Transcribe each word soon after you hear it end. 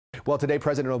Well, today,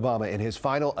 President Obama, in his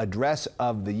final address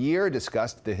of the year,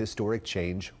 discussed the historic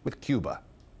change with Cuba.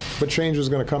 But change is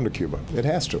going to come to Cuba. It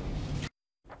has to.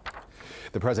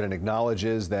 The president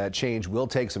acknowledges that change will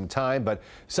take some time, but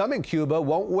some in Cuba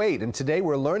won't wait. And today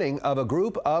we're learning of a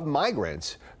group of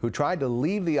migrants who tried to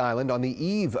leave the island on the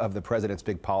eve of the president's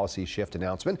big policy shift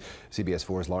announcement. CBS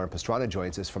 4's Lauren Pastrana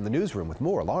joins us from the newsroom with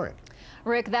more. Lauren.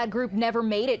 Rick, that group never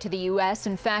made it to the U.S.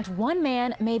 In fact, one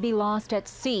man may be lost at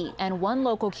sea, and one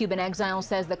local Cuban exile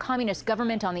says the communist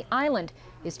government on the island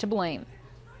is to blame.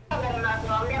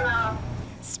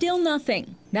 Still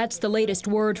nothing. That's the latest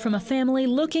word from a family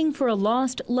looking for a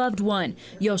lost loved one.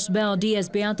 Yosbel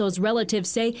Diaz-Beato's relatives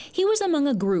say he was among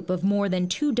a group of more than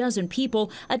 24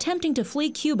 people attempting to flee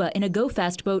Cuba in a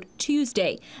go-fast boat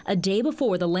Tuesday, a day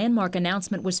before the landmark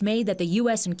announcement was made that the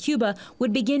U.S. and Cuba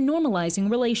would begin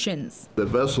normalizing relations. The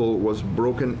vessel was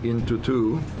broken into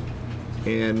two,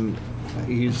 and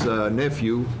his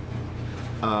nephew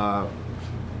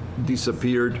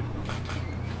disappeared.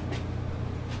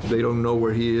 They don't know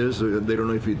where he is. They don't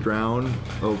know if he drowned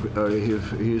or if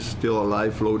he's still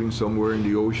alive floating somewhere in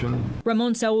the ocean.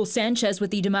 Ramon Saul Sanchez with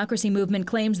the Democracy Movement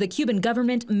claims the Cuban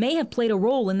government may have played a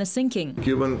role in the sinking.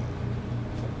 Cuban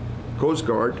Coast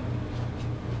Guard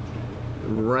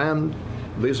rammed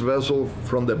this vessel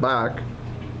from the back,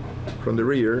 from the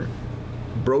rear,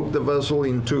 broke the vessel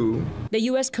in two. The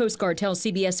U.S. Coast Guard tells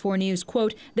CBS 4 News,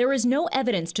 quote, "There is no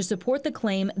evidence to support the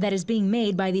claim that is being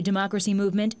made by the Democracy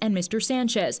Movement and Mr.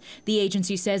 Sanchez." The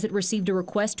agency says it received a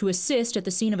request to assist at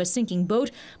the scene of a sinking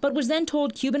boat, but was then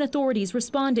told Cuban authorities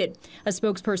responded. A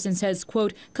spokesperson says,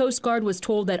 quote, "Coast Guard was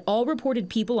told that all reported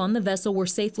people on the vessel were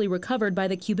safely recovered by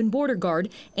the Cuban border guard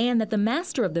and that the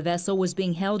master of the vessel was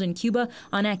being held in Cuba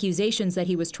on accusations that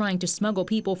he was trying to smuggle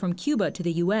people from Cuba to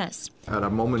the U.S." At a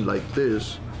moment like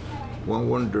this, one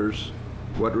wonders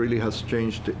what really has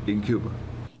changed in Cuba.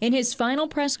 In his final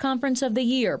press conference of the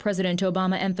year, President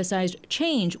Obama emphasized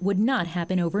change would not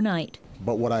happen overnight.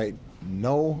 But what I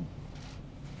know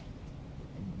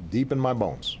deep in my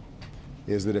bones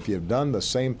is that if you've done the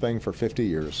same thing for 50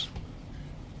 years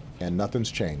and nothing's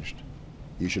changed,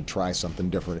 you should try something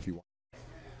different if you want.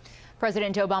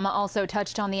 President Obama also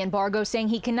touched on the embargo, saying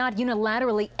he cannot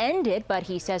unilaterally end it, but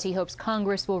he says he hopes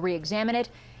Congress will re-examine it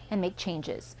and make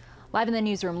changes. Live in the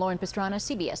newsroom, Lauren Pastrana,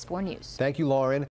 CBS 4 News. Thank you, Lauren.